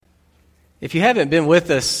If you haven't been with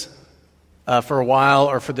us for a while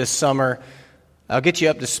or for this summer, I'll get you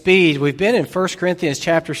up to speed. We've been in 1 Corinthians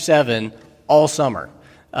chapter 7 all summer.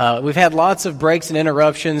 We've had lots of breaks and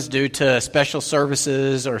interruptions due to special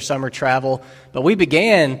services or summer travel, but we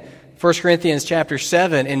began 1 Corinthians chapter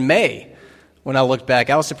 7 in May. When I looked back,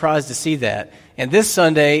 I was surprised to see that. And this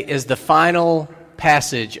Sunday is the final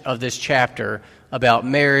passage of this chapter about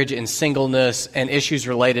marriage and singleness and issues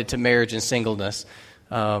related to marriage and singleness.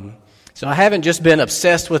 So I haven't just been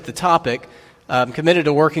obsessed with the topic. I'm committed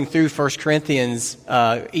to working through 1 Corinthians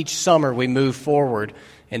each summer we move forward.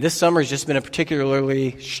 And this summer has just been a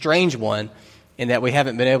particularly strange one in that we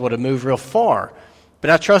haven't been able to move real far. But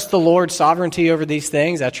I trust the Lord's sovereignty over these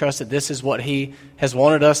things. I trust that this is what He has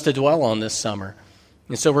wanted us to dwell on this summer.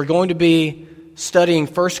 And so we're going to be studying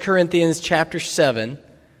 1 Corinthians chapter 7,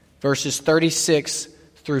 verses 36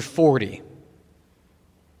 through 40.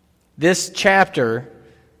 This chapter,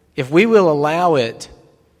 if we will allow it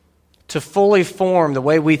to fully form the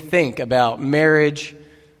way we think about marriage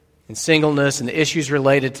and singleness and the issues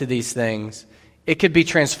related to these things, it could be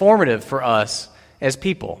transformative for us as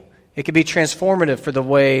people. It could be transformative for the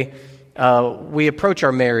way we approach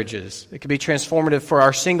our marriages. It could be transformative for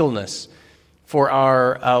our singleness, for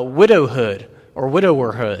our widowhood or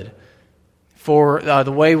widowerhood, for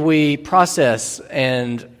the way we process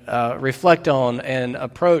and reflect on and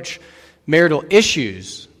approach marital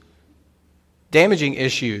issues, damaging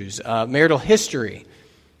issues, marital history.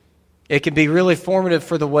 It can be really formative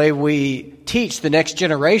for the way we teach the next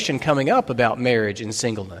generation coming up about marriage and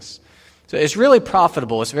singleness. So it's really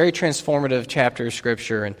profitable. It's a very transformative chapter of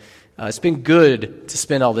Scripture, and it's been good to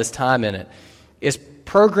spend all this time in it. It's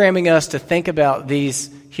programming us to think about these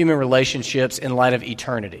human relationships in light of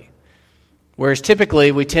eternity, whereas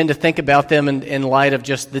typically we tend to think about them in light of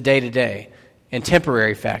just the day-to-day and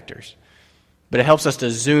temporary factors. But it helps us to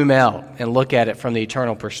zoom out and look at it from the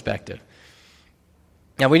eternal perspective.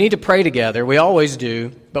 Now, we need to pray together. We always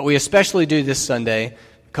do, but we especially do this Sunday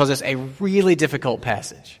because it's a really difficult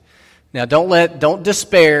passage. Now, don't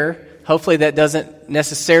despair. Hopefully that doesn't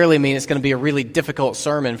necessarily mean it's going to be a really difficult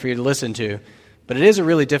sermon for you to listen to, but it is a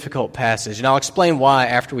really difficult passage, and I'll explain why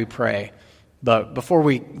after we pray. But before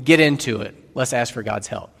we get into it, let's ask for God's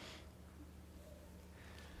help.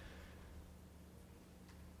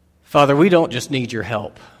 Father, we don't just need your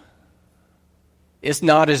help. It's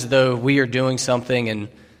not as though we are doing something and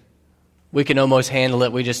we can almost handle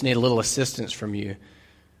it. We just need a little assistance from you.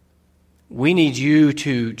 We need you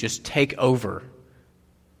to just take over.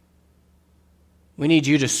 We need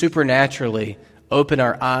you to supernaturally open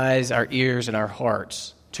our eyes, our ears, and our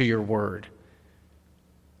hearts to your word.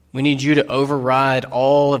 We need you to override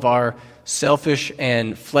all of our selfish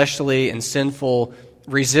and fleshly and sinful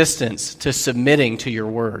resistance to submitting to your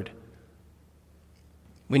word.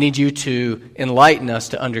 We need you to enlighten us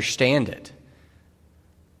to understand it.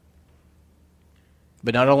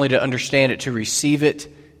 But not only to understand it, to receive it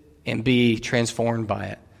and be transformed by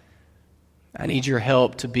it. I need your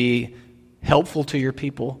help to be helpful to your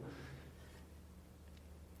people.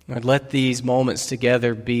 Lord, let these moments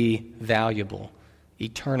together be valuable,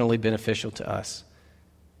 eternally beneficial to us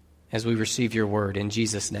as we receive your word. In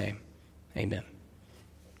Jesus' name, amen.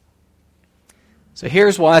 So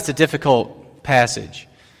here's why it's a difficult passage.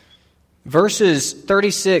 Verses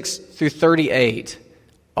 36 through 38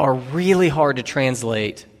 are really hard to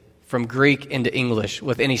translate from Greek into English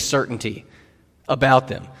with any certainty about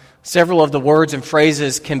them. Several of the words and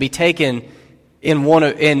phrases can be taken in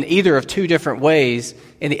either of two different ways,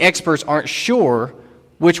 and the experts aren't sure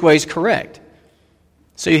which way is correct.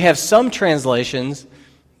 So you have some translations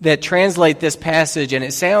that translate this passage, and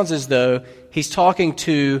it sounds as though he's talking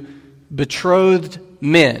to betrothed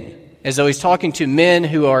men, as though he's talking to men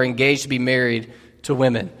who are engaged to be married to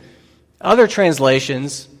women. Other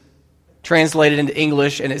translations translate it into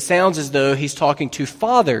English, and it sounds as though he's talking to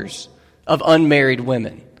fathers of unmarried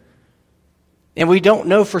women. And we don't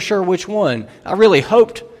know for sure which one. I really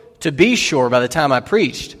hoped to be sure by the time I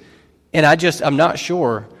preached, and I'm not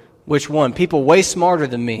sure which one. People way smarter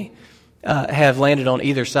than me have landed on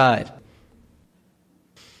either side.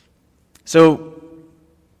 So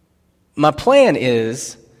my plan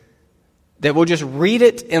is that we'll just read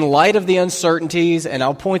it in light of the uncertainties, and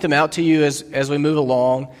I'll point them out to you as we move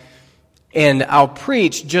along, and I'll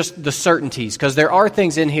preach just the certainties, because there are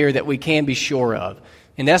things in here that we can be sure of,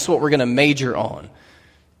 and that's what we're going to major on.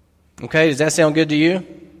 Okay, does that sound good to you?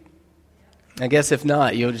 I guess if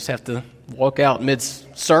not, you'll just have to walk out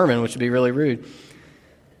mid-sermon, which would be really rude.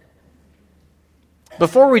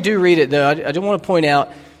 Before we do read it, though, I do want to point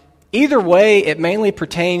out, either way, it mainly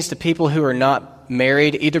pertains to people who are not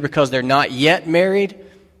married, either because they're not yet married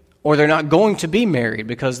or they're not going to be married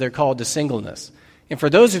because they're called to singleness. And for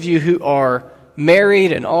those of you who are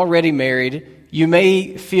married and already married, you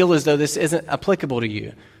may feel as though this isn't applicable to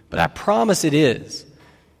you, but I promise it is.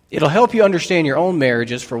 It'll help you understand your own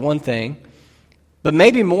marriages, for one thing, but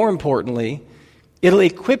maybe more importantly, it'll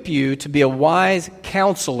equip you to be a wise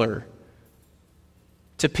counselor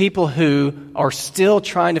to people who are still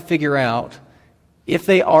trying to figure out if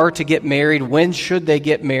they are to get married, when should they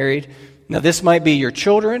get married. Now, this might be your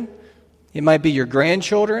children, it might be your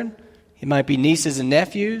grandchildren, it might be nieces and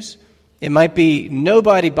nephews, it might be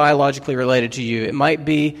nobody biologically related to you, it might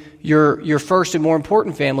be your first and more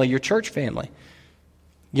important family, your church family,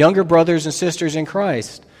 younger brothers and sisters in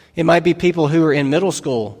Christ. It might be people who are in middle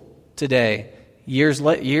school today. Years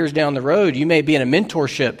down the road, you may be in a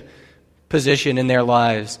mentorship position in their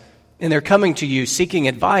lives, and they're coming to you seeking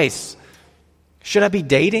advice. Should I be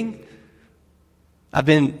dating? I've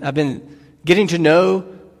been getting to know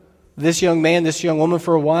this young man, this young woman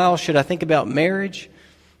for a while. Should I think about marriage?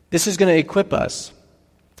 This is going to equip us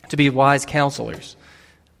to be wise counselors.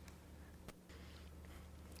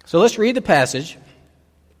 So let's read the passage,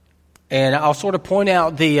 and I'll sort of point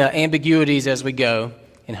out the ambiguities as we go,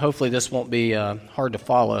 and hopefully this won't be hard to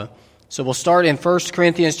follow. So we'll start in 1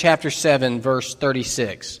 Corinthians chapter 7, verse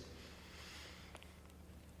 36.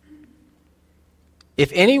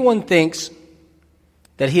 If anyone thinks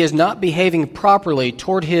that he is not behaving properly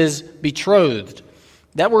toward his betrothed,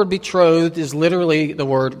 that word betrothed is literally the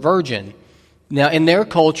word virgin. Now, in their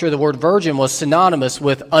culture, the word virgin was synonymous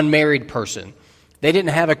with unmarried person. They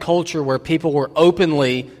didn't have a culture where people were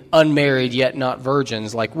openly unmarried yet not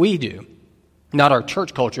virgins like we do. Not our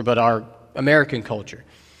church culture, but our American culture.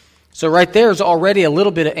 So right there is already a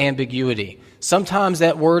little bit of ambiguity. Sometimes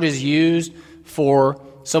that word is used for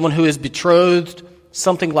someone who is betrothed,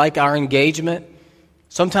 something like our engagement.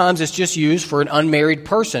 Sometimes it's just used for an unmarried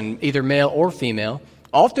person, either male or female.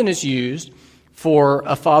 Often it's used for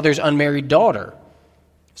a father's unmarried daughter.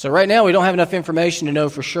 So right now we don't have enough information to know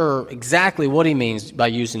for sure exactly what he means by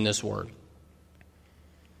using this word.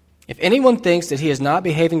 If anyone thinks that he is not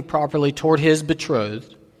behaving properly toward his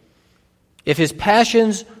betrothed, if his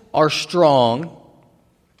passions are strong.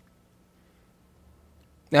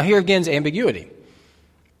 Now here again is ambiguity.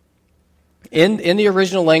 In the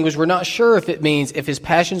original language, we're not sure if it means if his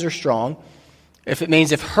passions are strong, if it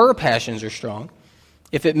means if her passions are strong,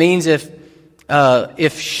 if it means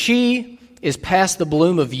if she is past the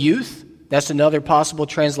bloom of youth. That's another possible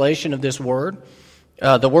translation of this word.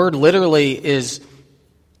 The word literally is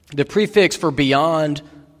the prefix for beyond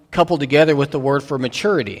coupled together with the word for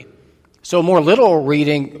maturity. So a more literal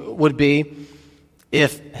reading would be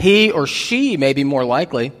if he or she, maybe more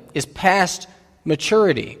likely, is past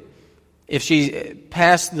maturity. If she's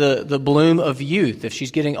past the bloom of youth, if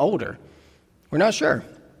she's getting older. We're not sure.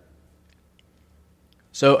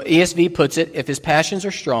 So ESV puts it, if his passions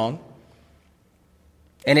are strong,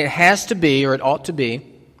 and it has to be, or it ought to be,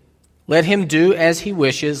 let him do as he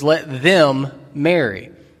wishes, let them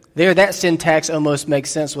marry. There, that syntax almost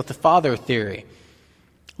makes sense with the father theory.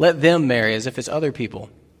 Let them marry, as if it's other people.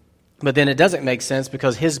 But then it doesn't make sense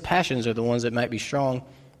because his passions are the ones that might be strong.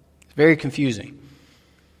 It's very confusing.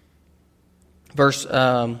 Verse,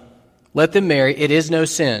 let them marry, it is no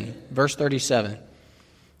sin. Verse 37.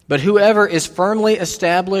 But whoever is firmly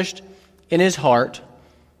established in his heart,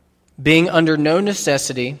 being under no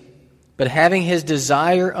necessity, but having his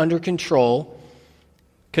desire under control,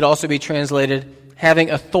 could also be translated, having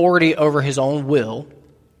authority over his own will,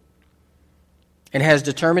 and has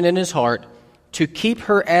determined in his heart to keep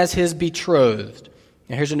her as his betrothed.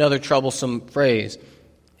 Now here's another troublesome phrase.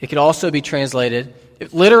 It could also be translated,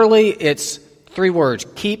 literally it's 3 words,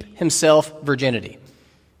 keep himself virginity.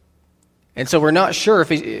 And so we're not sure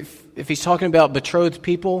if he's talking about betrothed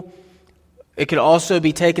people. It could also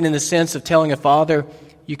be taken in the sense of telling a father,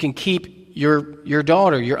 you can keep your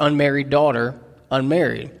daughter, your unmarried daughter,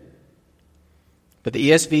 unmarried. But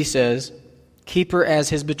the ESV says, keep her as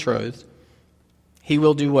his betrothed. He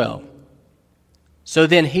will do well. So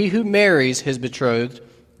then he who marries his betrothed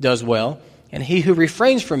does well, and he who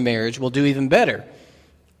refrains from marriage will do even better.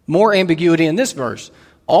 More ambiguity in this verse.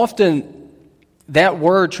 Often that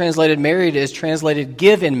word translated married is translated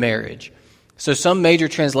give in marriage. So some major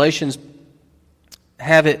translations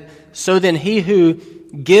have it, so then he who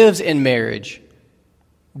gives in marriage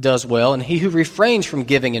does well, and he who refrains from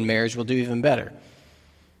giving in marriage will do even better.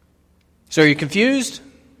 So are you confused?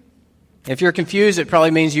 If you're confused, it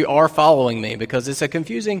probably means you are following me, because it's a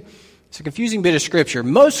confusing bit of Scripture.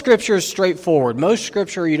 Most Scripture is straightforward. Most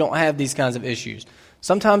Scripture, you don't have these kinds of issues.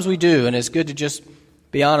 Sometimes we do, and it's good to just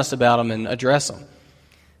be honest about them and address them.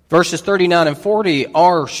 Verses 39 and 40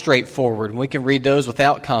 are straightforward, and we can read those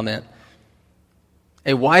without comment.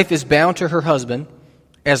 A wife is bound to her husband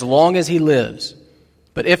as long as he lives,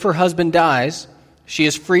 but if her husband dies, she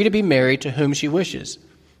is free to be married to whom she wishes,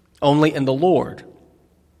 only in the Lord.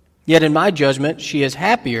 Yet in my judgment, she is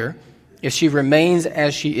happier if she remains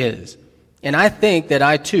as she is. And I think that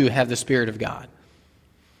I too have the Spirit of God.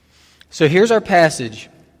 So here's our passage.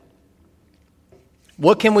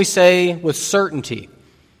 What can we say with certainty?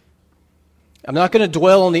 I'm not going to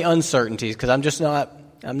dwell on the uncertainties because I'm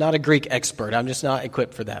not a Greek expert. I'm just not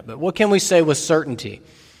equipped for that. But what can we say with certainty?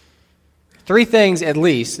 3 things at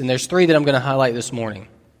least, and there's 3 that I'm going to highlight this morning.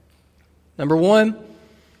 Number 1,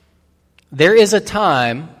 there is a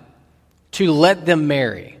time to let them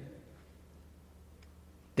marry.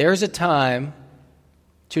 There's a time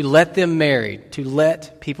to let them marry, to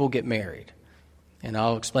let people get married. And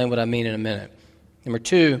I'll explain what I mean in a minute. Number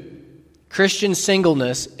 2, Christian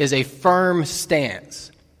singleness is a firm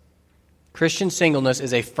stance. Christian singleness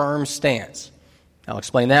is a firm stance. I'll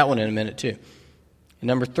explain that one in a minute too. And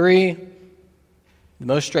number 3, the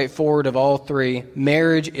most straightforward of all 3,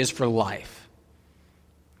 marriage is for life.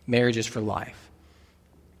 Marriage is for life.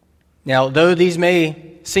 Now, though these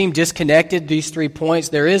may seem disconnected, these 3 points,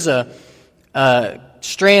 there is a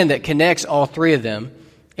strand that connects all 3 of them,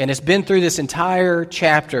 and it's been through this entire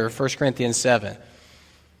chapter of 1 Corinthians 7.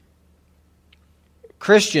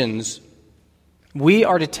 Christians, we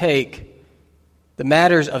are to take the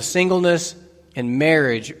matters of singleness and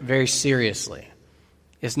marriage very seriously.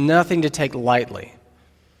 It's nothing to take lightly.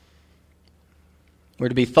 We're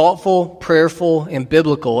to be thoughtful, prayerful, and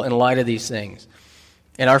biblical in light of these things.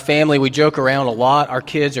 In our family, we joke around a lot. Our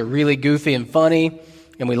kids are really goofy and funny,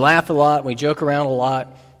 and we laugh a lot, and we joke around a lot.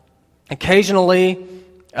 Occasionally,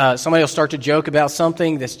 somebody will start to joke about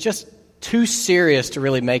something that's just too serious to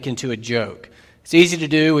really make into a joke. It's easy to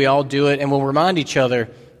do, we all do it, and we'll remind each other,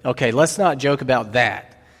 okay, let's not joke about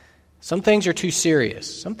that. Some things are too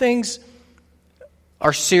serious. Some things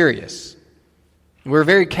are serious. We're a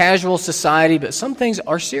very casual society, but some things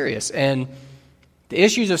are serious, and the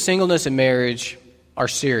issues of singleness and marriage are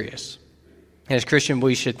serious. And as Christians,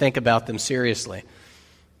 we should think about them seriously.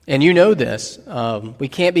 And you know this. We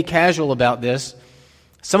can't be casual about this.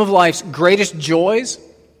 Some of life's greatest joys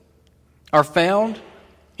are found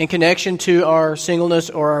in connection to our singleness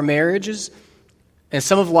or our marriages, and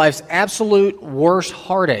some of life's absolute worst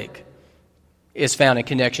heartache is found in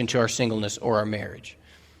connection to our singleness or our marriage.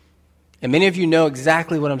 And many of you know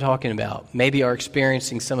exactly what I'm talking about. Maybe are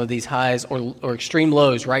experiencing some of these highs or extreme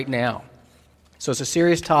lows right now. So it's a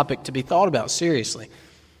serious topic to be thought about seriously.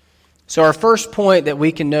 So our first point that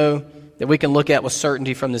we can know, that we can look at with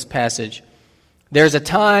certainty from this passage, there's a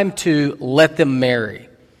time to let them marry.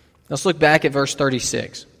 Let's look back at verse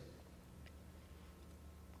 36.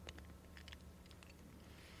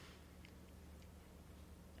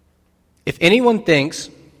 If anyone thinks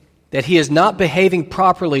that he is not behaving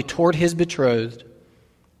properly toward his betrothed,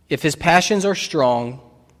 if his passions are strong,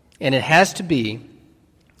 and it has to be,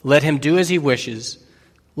 let him do as he wishes,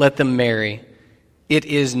 let them marry. It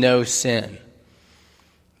is no sin.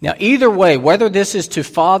 Now, either way, whether this is to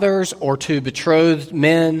fathers or to betrothed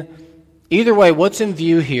men, either way, what's in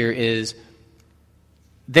view here is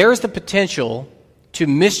there is the potential to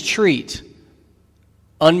mistreat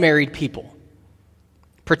unmarried people.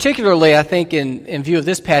 Particularly, I think, in view of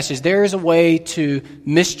this passage, there is a way to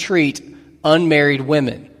mistreat unmarried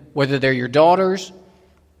women, whether they're your daughters,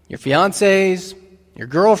 your fiancés, your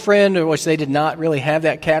girlfriend, or which they did not really have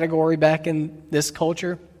that category back in this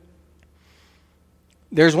culture.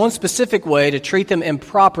 There's one specific way to treat them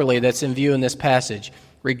improperly that's in view in this passage,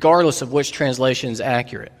 regardless of which translation is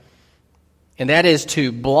accurate. And that is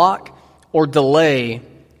to block or delay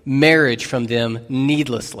marriage from them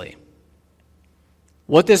needlessly.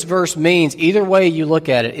 What this verse means, either way you look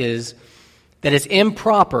at it, is that it's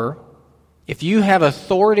improper if you have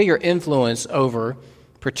authority or influence over,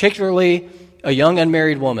 particularly a young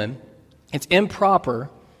unmarried woman, it's improper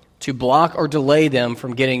to block or delay them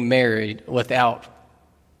from getting married without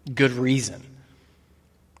good reason.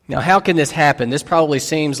 Now, how can this happen? This probably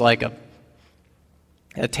seems like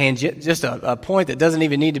a tangent, just a point that doesn't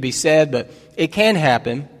even need to be said, but it can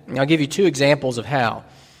happen. And I'll give you 2 examples of how.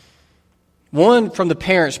 One, from the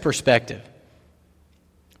parent's perspective.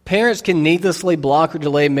 Parents can needlessly block or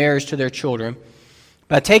delay marriage to their children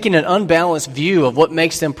by taking an unbalanced view of what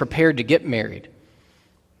makes them prepared to get married.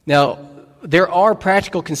 Now, there are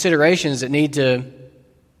practical considerations that need to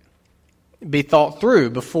be thought through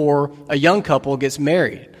before a young couple gets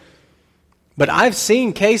married. But I've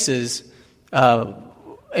seen cases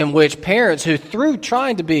in which parents who, through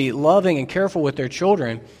trying to be loving and careful with their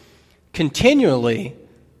children, continually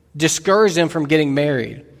discourage them from getting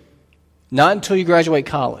married. Not until you graduate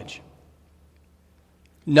college.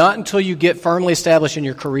 Not until you get firmly established in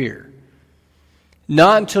your career.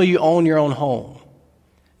 Not until you own your own home.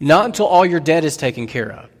 Not until all your debt is taken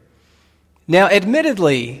care of. Now,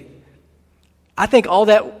 admittedly, I think all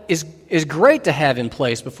that is great to have in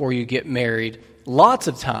place before you get married lots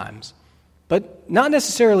of times, but not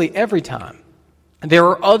necessarily every time. There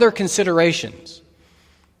are other considerations.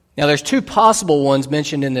 Now, there's two possible ones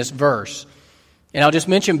mentioned in this verse, and I'll just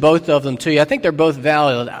mention both of them to you. I think they're both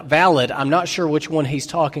valid. I'm not sure which one he's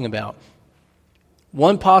talking about.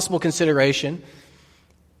 One possible consideration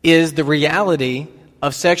is the reality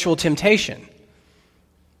of sexual temptation.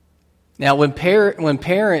 Now, when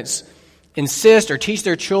parents insist or teach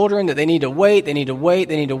their children that they need to wait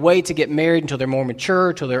to get married until they're more mature,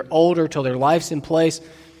 until they're older, until their life's in place,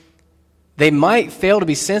 they might fail to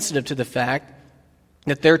be sensitive to the fact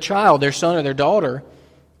that their child, their son or their daughter,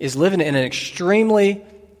 is living in an extremely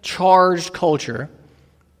charged culture,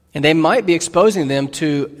 and they might be exposing them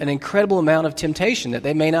to an incredible amount of temptation that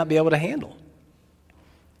they may not be able to handle.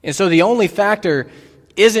 And so the only factor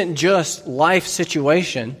isn't just life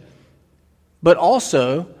situation, but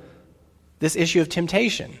also this issue of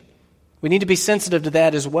temptation. We need to be sensitive to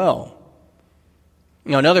that as well.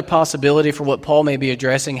 You know, another possibility for what Paul may be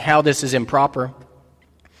addressing, how this is improper,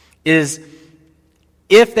 is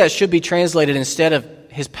if that should be translated instead of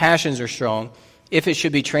his passions are strong, if it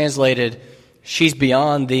should be translated she's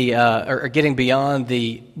beyond the, or getting beyond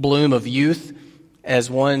the bloom of youth, as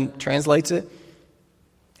one translates it,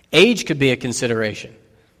 age could be a consideration.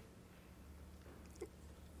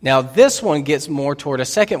 Now, this one gets more toward a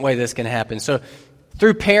second way this can happen. So,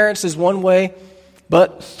 through parents is one way,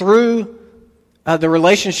 but through the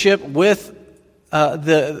relationship with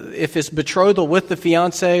if it's betrothal with the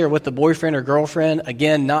fiancé or with the boyfriend or girlfriend,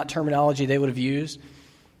 again, not terminology they would have used,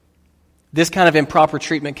 this kind of improper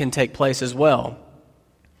treatment can take place as well.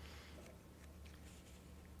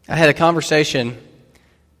 I had a conversation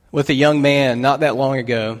with a young man not that long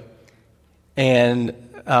ago, and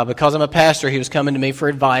because I'm a pastor, he was coming to me for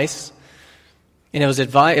advice, and it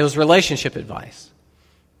was relationship advice.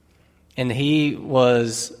 And he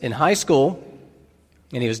was in high school,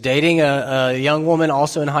 and he was dating a young woman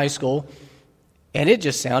also in high school, and it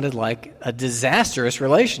just sounded like a disastrous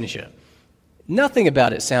relationship. Nothing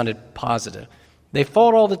about it sounded positive. They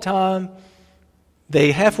fought all the time.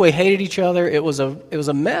 They halfway hated each other. It was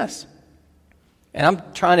a mess. And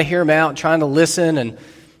I'm trying to hear him out, trying to listen, and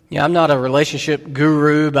I'm not a relationship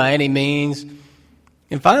guru by any means.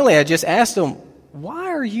 And finally, I just asked him, "Why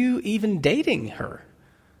are you even dating her?"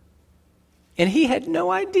 And he had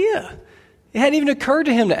no idea. It hadn't even occurred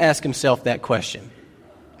to him to ask himself that question.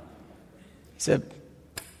 He said,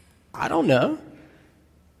 "I don't know."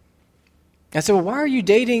 I said, "Well, why are you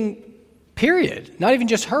dating, period? Not even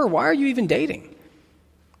just her. Why are you even dating?"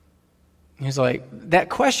 He's like, that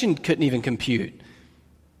question couldn't even compute.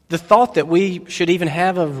 The thought that we should even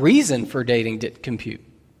have a reason for dating didn't compute.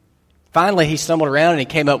 Finally, he stumbled around and he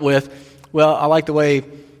came up with, "Well, I like the way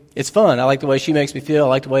it's fun. I like the way she makes me feel. I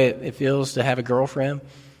like the way it feels to have a girlfriend."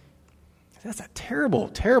 That's a terrible,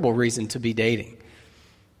 terrible reason to be dating.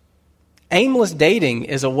 Aimless dating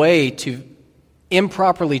is a way to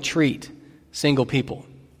improperly treat single people.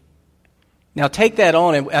 Now take that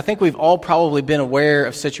on, and I think we've all probably been aware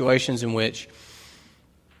of situations in which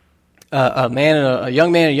a young man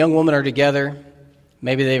and a young woman are together.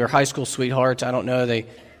 Maybe they were high school sweethearts. I don't know. They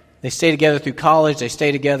stay together through college. They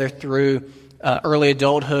stay together through early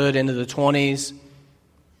adulthood into the 20s.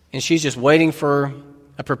 And she's just waiting for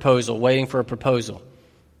a proposal.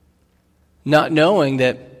 Not knowing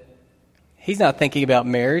that he's not thinking about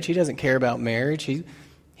marriage. He doesn't care about marriage.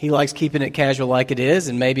 He likes keeping it casual like it is,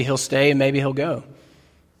 and maybe he'll stay and maybe he'll go.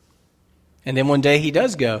 And then one day he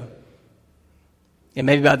does go. And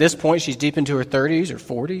maybe by this point she's deep into her 30s or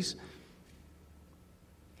 40s.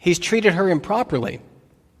 He's treated her improperly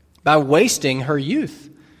by wasting her youth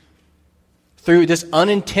through this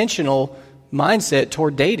unintentional mindset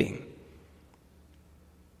toward dating.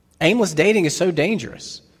 Aimless dating is so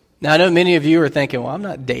dangerous. Now, I know many of you are thinking, "Well, I'm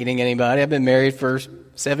not dating anybody. I've been married for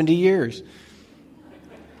 70 years.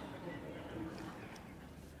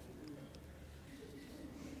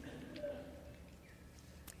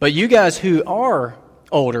 But you guys who are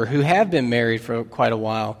older, who have been married for quite a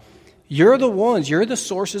while, you're the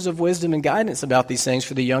sources of wisdom and guidance about these things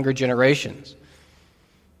for the younger generations.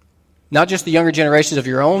 Not just the younger generations of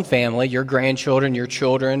your own family, your grandchildren, your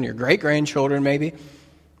children, your great-grandchildren maybe,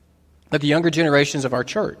 but the younger generations of our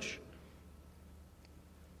church.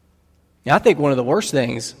 Now, I think one of the worst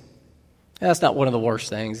things That's not one of the worst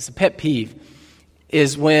things. It's a pet peeve,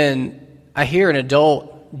 is when I hear an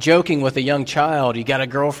adult joking with a young child, you got a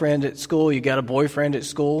girlfriend at school, you got a boyfriend at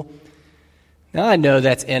school. Now, I know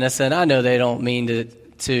that's innocent. I know they don't mean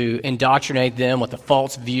to indoctrinate them with a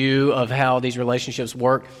false view of how these relationships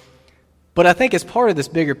work. But I think it's part of this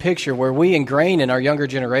bigger picture where we ingrain in our younger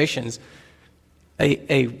generations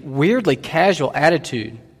a weirdly casual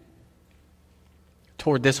attitude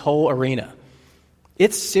toward this whole arena.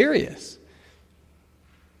 It's serious.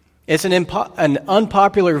 It's an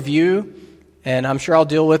unpopular view, and I'm sure I'll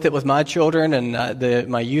deal with it with my children, and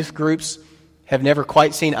my youth groups have never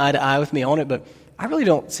quite seen eye to eye with me on it, but I really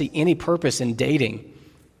don't see any purpose in dating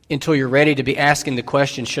until you're ready to be asking the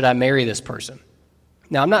question, should I marry this person?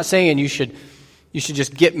 Now, I'm not saying you should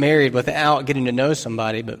just get married without getting to know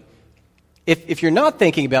somebody, but if you're not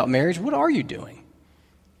thinking about marriage, what are you doing?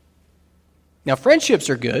 Now, friendships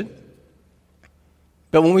are good,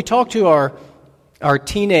 but when we talk to our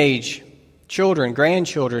teenage children,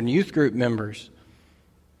 grandchildren, youth group members,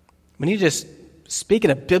 we need to speak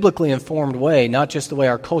in a biblically informed way, not just the way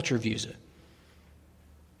our culture views it.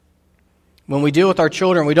 When we deal with our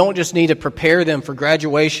children, we don't just need to prepare them for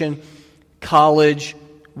graduation, college,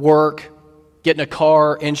 work, getting a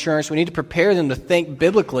car, insurance. We need to prepare them to think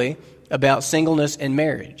biblically about singleness and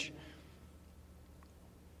marriage.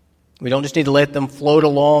 We don't just need to let them float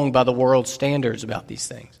along by the world's standards about these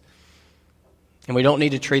things. And we don't need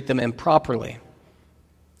to treat them improperly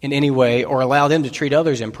in any way or allow them to treat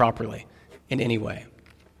others improperly in any way.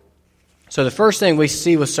 So the first thing we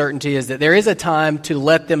see with certainty is that there is a time to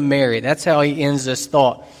let them marry. That's how he ends this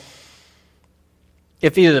thought.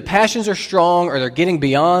 If either the passions are strong or they're getting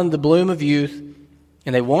beyond the bloom of youth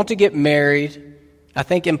and they want to get married, I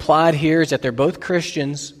think implied here is that they're both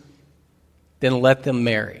Christians, then let them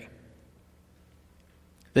marry.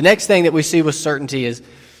 The next thing that we see with certainty is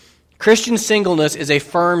Christian singleness is a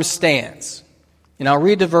firm stance. And I'll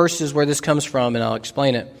read the verses where this comes from and I'll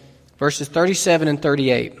explain it. Verses 37 and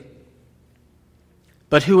 38.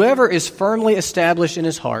 But whoever is firmly established in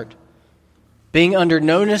his heart, being under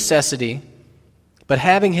no necessity, but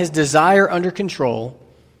having his desire under control,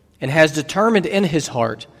 and has determined in his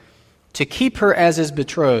heart to keep her as his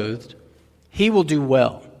betrothed, he will do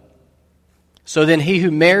well. So then he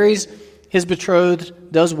who marries his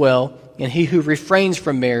betrothed does well, and he who refrains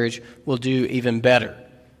from marriage will do even better.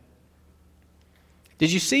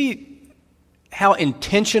 Did you see how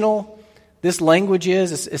intentional this language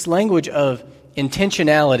is? It's language of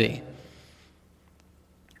intentionality.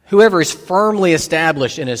 Whoever is firmly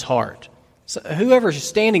established in his heart. So whoever is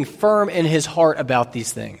standing firm in his heart about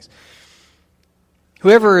these things.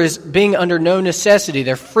 Whoever is being under no necessity,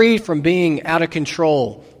 they're free from being out of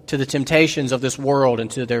control to the temptations of this world and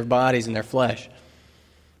to their bodies and their flesh.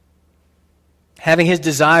 Having his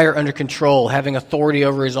desire under control, having authority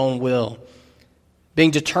over his own will.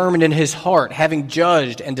 Being determined in his heart, having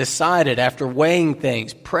judged and decided after weighing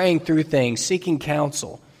things, praying through things, seeking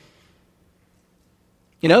counsel.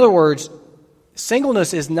 In other words,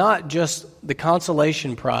 singleness is not just the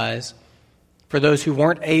consolation prize for those who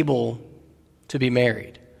weren't able to be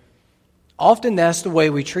married. Often that's the way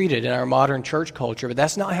we treat it in our modern church culture, but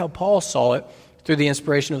that's not how Paul saw it through the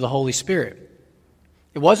inspiration of the Holy Spirit.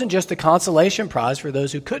 It wasn't just a consolation prize for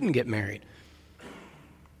those who couldn't get married.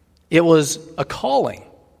 It was a calling.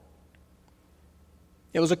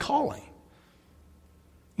 It was a calling.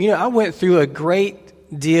 You know, I went through a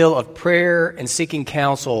great deal of prayer and seeking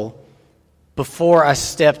counsel before I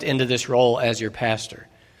stepped into this role as your pastor.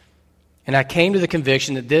 And I came to the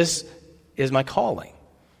conviction that this is my calling.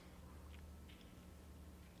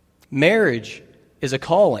 Marriage is a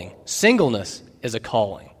calling. Singleness is a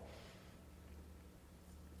calling.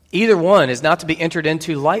 Either one is not to be entered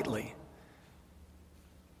into lightly.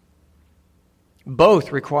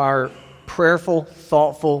 Both require prayerful,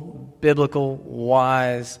 thoughtful, biblical,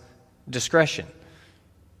 wise discretion.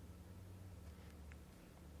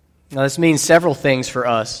 Now, this means several things for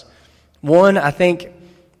us. One, I think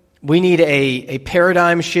we need a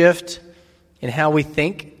paradigm shift in how we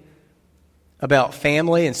think about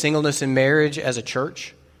family and singleness and marriage as a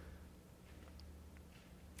church.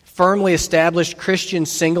 Firmly established Christian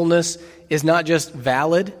singleness is not just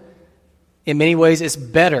valid. In many ways, it's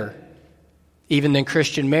better even than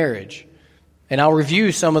Christian marriage. And I'll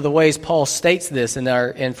review some of the ways Paul states this in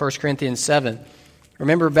 1 Corinthians 7.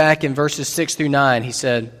 Remember back in verses 6 through 9, he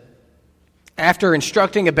said, after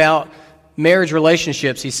instructing about marriage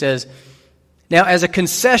relationships, he says, now as a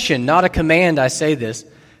concession, not a command, I say this,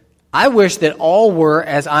 I wish that all were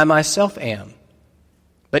as I myself am.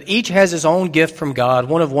 But each has his own gift from God,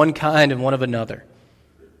 one of one kind and one of another.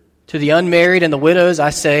 To the unmarried and the widows,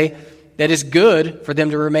 I say, that it's good for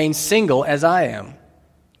them to remain single as I am.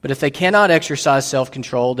 But if they cannot exercise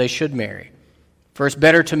self-control, they should marry. For it's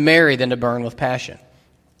better to marry than to burn with passion.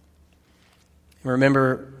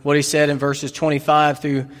 Remember what he said in verses 25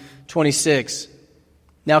 through 26.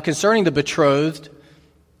 Now concerning the betrothed,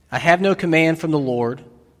 I have no command from the Lord,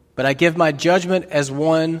 but I give my judgment as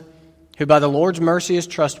one who by the Lord's mercy is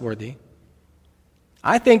trustworthy.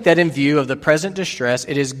 I think that in view of the present distress,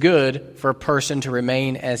 it is good for a person to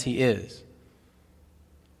remain as he is.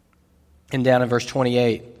 And down in verse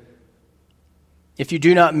 28, if you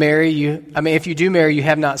do marry, you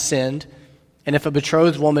have not sinned, and if a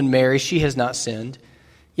betrothed woman marries, she has not sinned.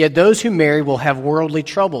 Yet those who marry will have worldly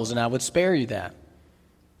troubles, and I would spare you that.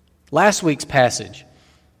 Last week's passage,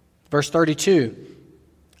 verse 32,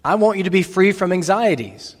 I want you to be free from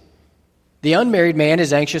anxieties. The unmarried man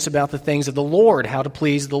is anxious about the things of the Lord, how to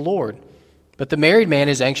please the Lord. But the married man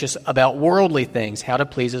is anxious about worldly things, how to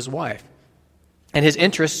please his wife. And his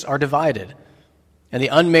interests are divided. And the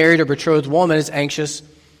unmarried or betrothed woman is anxious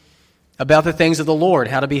about the things of the Lord,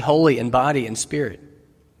 how to be holy in body and spirit.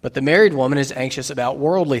 But the married woman is anxious about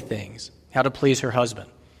worldly things, how to please her husband.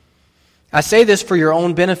 I say this for your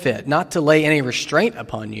own benefit, not to lay any restraint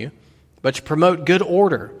upon you, but to promote good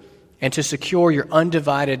order and to secure your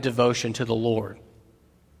undivided devotion to the Lord.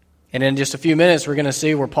 And in just a few minutes, we're going to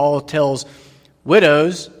see where Paul tells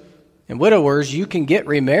widows and widowers, you can get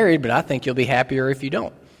remarried, but I think you'll be happier if you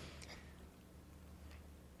don't.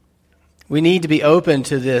 We need to be open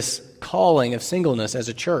to this calling of singleness as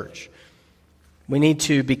a church. We need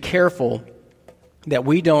to be careful that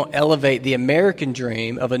we don't elevate the American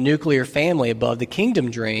dream of a nuclear family above the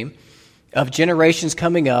kingdom dream of generations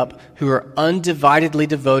coming up who are undividedly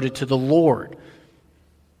devoted to the Lord,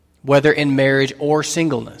 whether in marriage or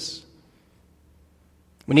singleness.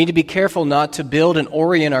 We need to be careful not to build and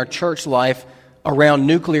orient our church life around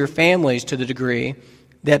nuclear families to the degree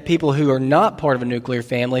that people who are not part of a nuclear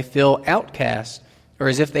family feel outcast or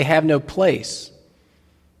as if they have no place.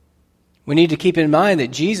 We need to keep in mind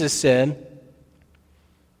that Jesus said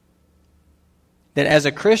that as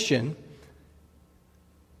a Christian,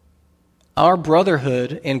 our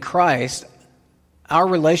brotherhood in Christ, our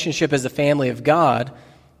relationship as a family of God,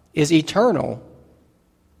 is eternal,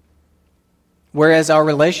 whereas our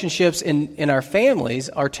relationships in our families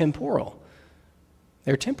are temporal.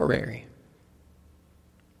 They're temporary.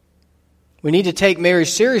 We need to take marriage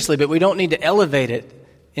seriously, but we don't need to elevate it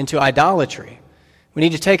into idolatry. We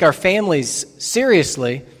need to take our families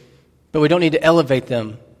seriously, but we don't need to elevate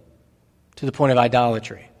them to the point of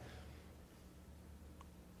idolatry.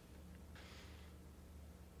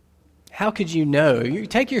 How could you know? You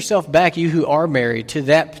take yourself back, you who are married, to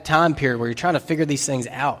that time period where you're trying to figure these things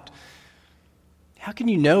out. How can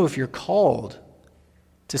you know if you're called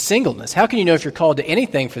to singleness? How can you know if you're called to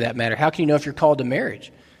anything for that matter? How can you know if you're called to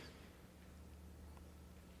marriage?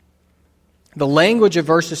 The language of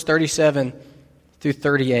verses 37 through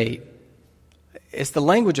 38 is the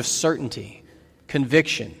language of certainty,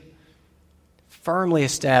 conviction, firmly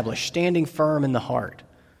established, standing firm in the heart.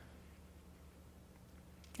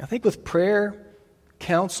 I think with prayer,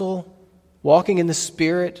 counsel, walking in the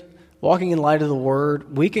Spirit, walking in light of the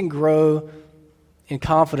Word, we can grow in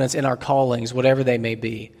confidence in our callings, whatever they may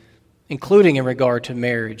be, including in regard to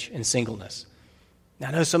marriage and singleness. Now,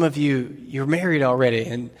 I know some of you're married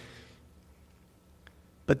already,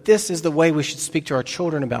 but this is the way we should speak to our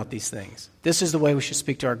children about these things. This is the way we should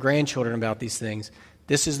speak to our grandchildren about these things.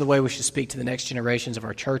 This is the way we should speak to the next generations of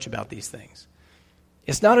our church about these things.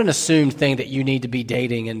 It's not an assumed thing that you need to be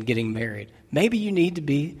dating and getting married. Maybe you need to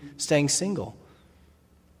be staying single.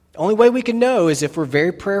 The only way we can know is if we're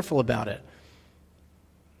very prayerful about it.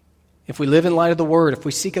 If we live in light of the Word, if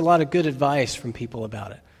we seek a lot of good advice from people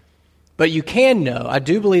about it. But you can know. I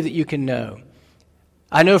do believe that you can know.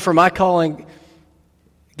 I know for my calling,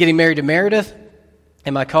 getting married to Meredith,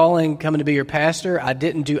 and my calling coming to be your pastor, I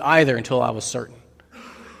didn't do either until I was certain.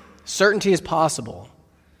 Certainty is possible.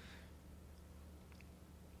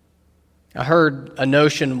 I heard a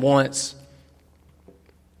notion once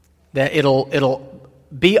that it'll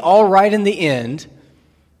be all right in the end,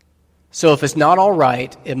 so if it's not all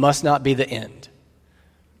right, it must not be the end.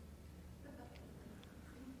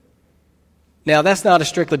 Now, that's not a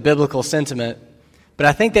strictly biblical sentiment, but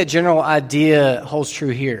I think that general idea holds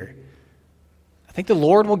true here. I think the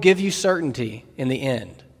Lord will give you certainty in the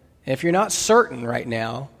end. And if you're not certain right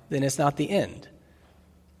now, then it's not the end.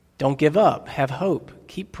 Don't give up. Have hope.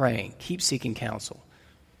 Keep praying. Keep seeking counsel.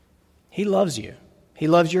 He loves you. He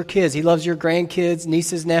loves your kids. He loves your grandkids,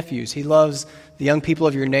 nieces, nephews. He loves the young people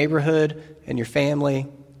of your neighborhood and your family.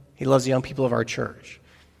 He loves the young people of our church.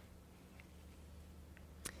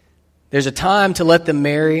 There's a time to let them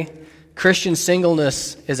marry. Christian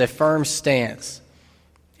singleness is a firm stance.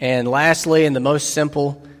 And lastly, and the most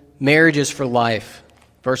simple, marriage is for life.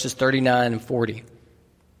 Verses 39 and 40.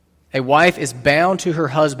 A wife is bound to her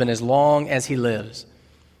husband as long as he lives.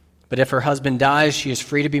 But if her husband dies, she is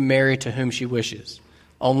free to be married to whom she wishes,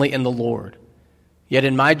 only in the Lord. Yet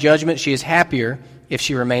in my judgment, she is happier if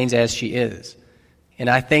she remains as she is. And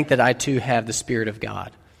I think that I too have the Spirit of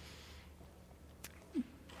God.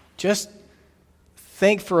 Just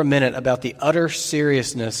think for a minute about the utter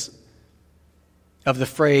seriousness of the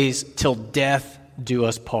phrase, till death do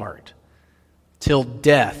us part. Till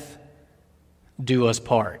death do us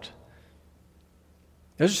part.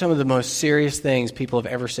 Those are some of the most serious things people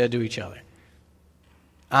have ever said to each other.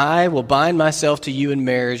 I will bind myself to you in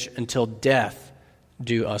marriage until death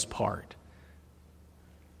do us part.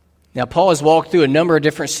 Now, Paul has walked through a number of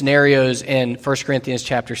different scenarios in 1 Corinthians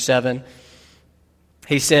chapter 7.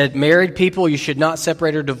 He said, married people, you should not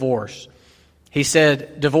separate or divorce. He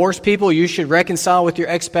said, divorced people, you should reconcile with your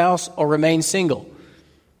ex-spouse or remain single.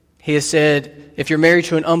 He has said, if you're married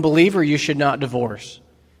to an unbeliever, you should not divorce.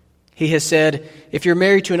 He has said, if you're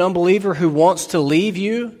married to an unbeliever who wants to leave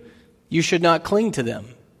you, you should not cling to them.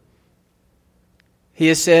 He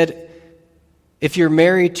has said, if you're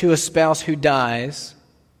married to a spouse who dies,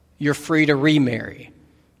 you're free to remarry.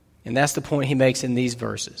 And that's the point he makes in these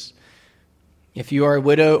verses. If you are a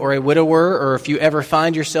widow or a widower, or if you ever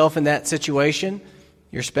find yourself in that situation,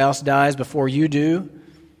 your spouse dies before you do,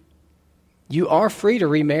 you are free to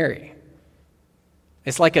remarry.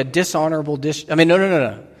 It's like a dishonorable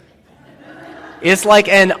no. It's like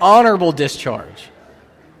an honorable discharge.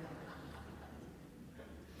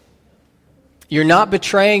 You're not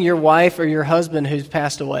betraying your wife or your husband who's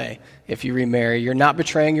passed away if you remarry. You're not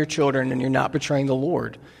betraying your children, and you're not betraying the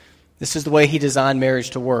Lord. This is the way he designed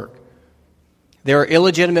marriage to work. There are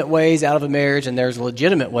illegitimate ways out of a marriage, and there's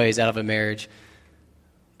legitimate ways out of a marriage.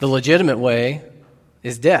 The legitimate way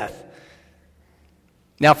is death.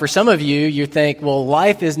 Now, for some of you, you think, well,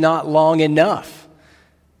 life is not long enough.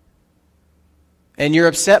 And you're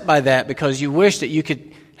upset by that because you wish that you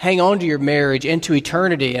could hang on to your marriage into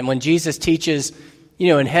eternity. And when Jesus teaches,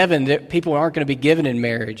 in heaven that people aren't going to be given in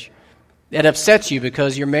marriage, that upsets you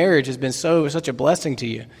because your marriage has been such a blessing to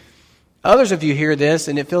you. Others of you hear this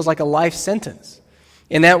and it feels like a life sentence.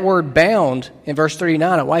 And that word bound in verse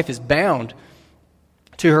 39, a wife is bound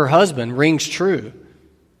to her husband, rings true.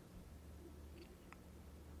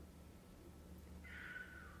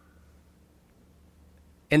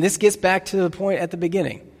 And this gets back to the point at the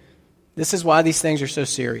beginning. This is why these things are so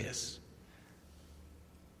serious.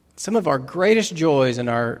 Some of our greatest joys and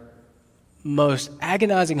our most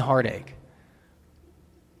agonizing heartache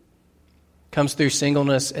comes through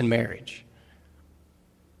singleness and marriage.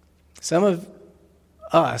 Some of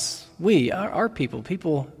us, our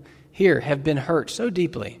people here have been hurt so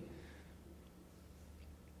deeply,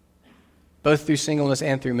 both through singleness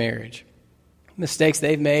and through marriage. Mistakes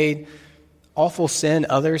they've made, awful sin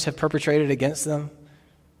others have perpetrated against them.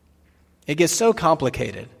 It gets so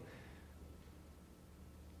complicated.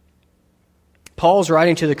 Paul's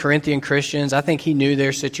writing to the Corinthian Christians. I think he knew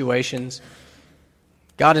their situations.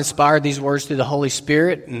 God inspired these words through the Holy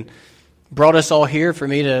Spirit and brought us all here for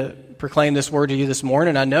me to proclaim this word to you this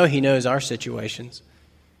morning. I know he knows our situations.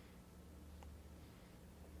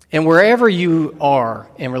 And wherever you are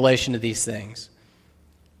in relation to these things,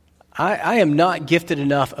 I am not gifted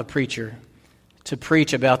enough a preacher to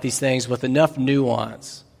preach about these things with enough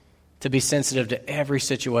nuance to be sensitive to every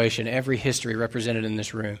situation, every history represented in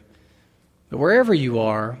this room. But wherever you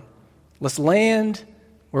are, let's land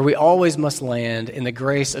where we always must land, in the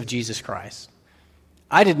grace of Jesus Christ.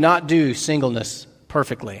 I did not do singleness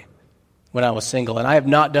perfectly when I was single, and I have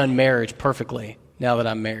not done marriage perfectly now that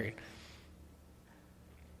I'm married.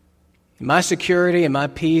 My security and my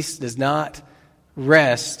peace does not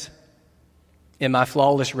rest in my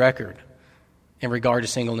flawless record in regard to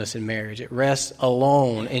singleness and marriage. It rests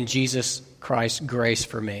alone in Jesus Christ's grace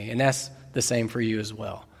for me, and that's the same for you as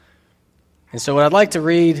well. And so what I'd like to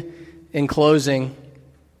read in closing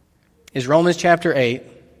is Romans chapter 8,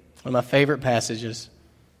 one of my favorite passages.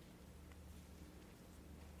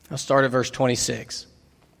 I'll start at verse 26.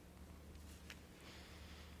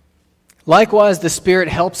 Likewise, the Spirit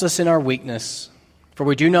helps us in our weakness, for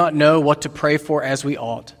we do not know what to pray for as we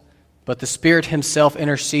ought, but the Spirit himself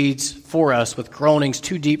intercedes for us with groanings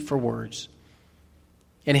too deep for words.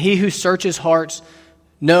 And he who searches hearts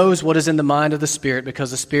knows what is in the mind of the Spirit,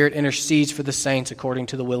 because the Spirit intercedes for the saints according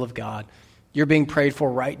to the will of God. You're being prayed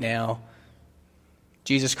for right now.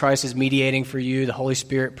 Jesus Christ is mediating for you. The Holy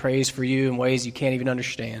Spirit prays for you in ways you can't even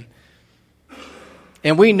understand.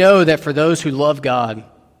 And we know that for those who love God,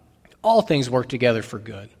 all things work together for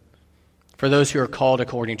good, for those who are called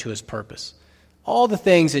according to his purpose. All the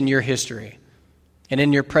things in your history and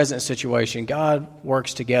in your present situation, God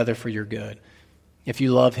works together for your good if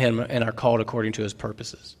you love him and are called according to his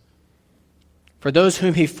purposes. For those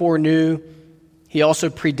whom he foreknew, he also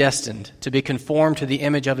predestined to be conformed to the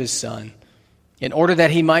image of his Son, in order that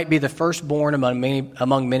he might be the firstborn among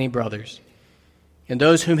many brothers. And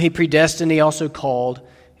those whom he predestined, he also called.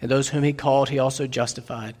 And those whom he called, he also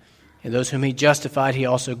justified. And those whom he justified, he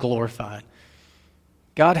also glorified.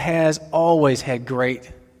 God has always had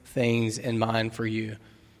great things in mind for you.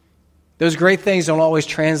 Those great things don't always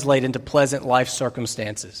translate into pleasant life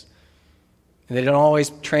circumstances. And they don't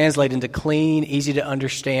always translate into clean,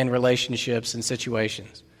 easy-to-understand relationships and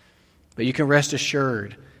situations. But you can rest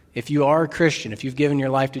assured, if you are a Christian, if you've given your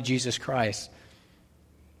life to Jesus Christ,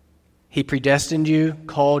 he predestined you,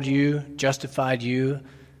 called you, justified you,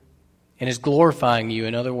 and is glorifying you.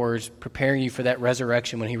 In other words, preparing you for that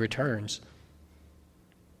resurrection when he returns.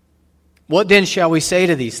 What then shall we say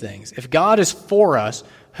to these things? If God is for us,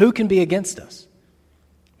 who can be against us?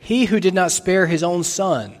 He who did not spare his own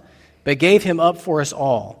Son, but gave him up for us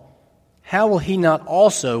all, how will he not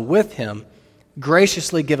also with him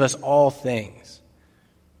graciously give us all things?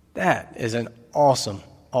 That is an awesome,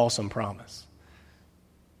 awesome promise.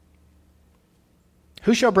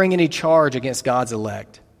 Who shall bring any charge against God's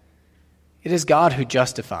elect? It is God who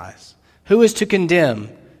justifies. Who is to condemn?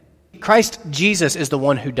 Christ Jesus is the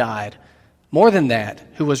one who died. More than that,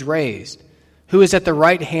 who was raised, who is at the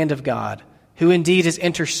right hand of God, who indeed is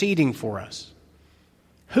interceding for us.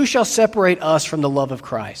 Who shall separate us from the love of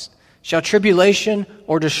Christ? Shall tribulation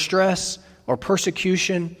or distress or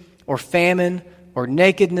persecution or famine or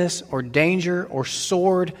nakedness or danger or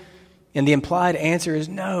sword? And the implied answer is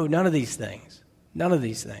no, none of these things. None of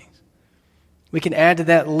these things. We can add to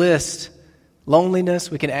that list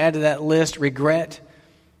loneliness. We can add to that list regret.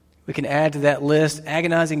 We can add to that list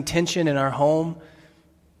agonizing tension in our home.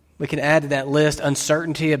 We can add to that list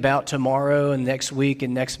uncertainty about tomorrow and next week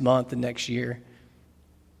and next month and next year.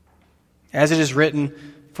 As it is written,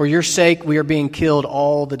 for your sake we are being killed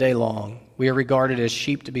all the day long. We are regarded as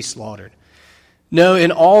sheep to be slaughtered. No,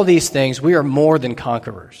 in all these things we are more than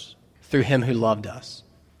conquerors through him who loved us.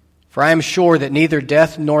 For I am sure that neither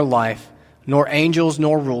death nor life, nor angels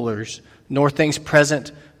nor rulers, nor things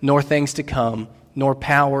present, nor things to come, nor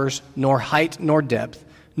powers, nor height, nor depth,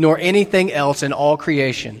 nor anything else in all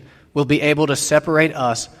creation will be able to separate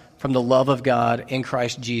us from the love of God in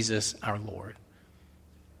Christ Jesus our Lord.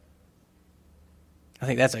 I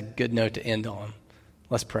think that's a good note to end on.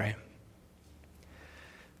 Let's pray.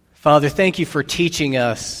 Father, thank you for teaching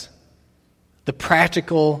us the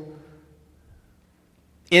practical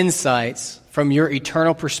insights from your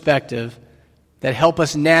eternal perspective that help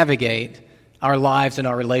us navigate our lives and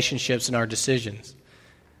our relationships and our decisions.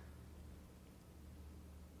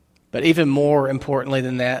 But even more importantly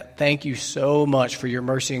than that, thank you so much for your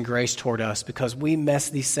mercy and grace toward us, because we mess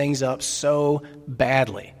these things up so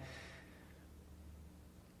badly.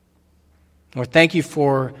 Lord, thank you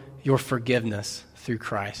for your forgiveness through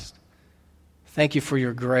Christ. Thank you for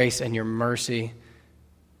your grace and your mercy.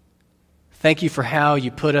 Thank you for how you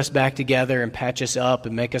put us back together and patch us up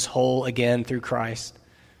and make us whole again through Christ.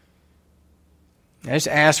 I just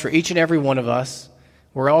ask for each and every one of us.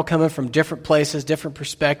 We're all coming from different places, different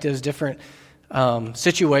perspectives, different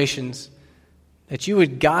situations, that you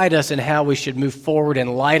would guide us in how we should move forward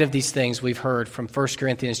in light of these things we've heard from 1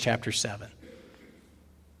 Corinthians chapter 7.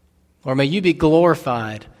 Or may you be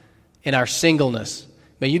glorified in our singleness.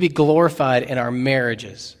 May you be glorified in our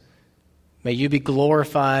marriages. May you be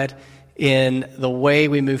glorified in the way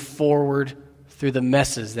we move forward through the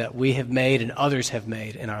messes that we have made and others have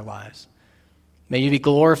made in our lives. May you be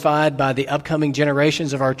glorified by the upcoming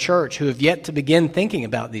generations of our church who have yet to begin thinking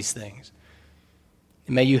about these things.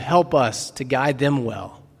 And may you help us to guide them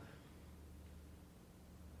well.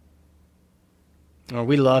 Lord,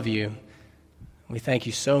 we love you. We thank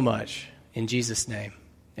you so much. In Jesus' name,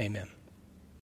 amen.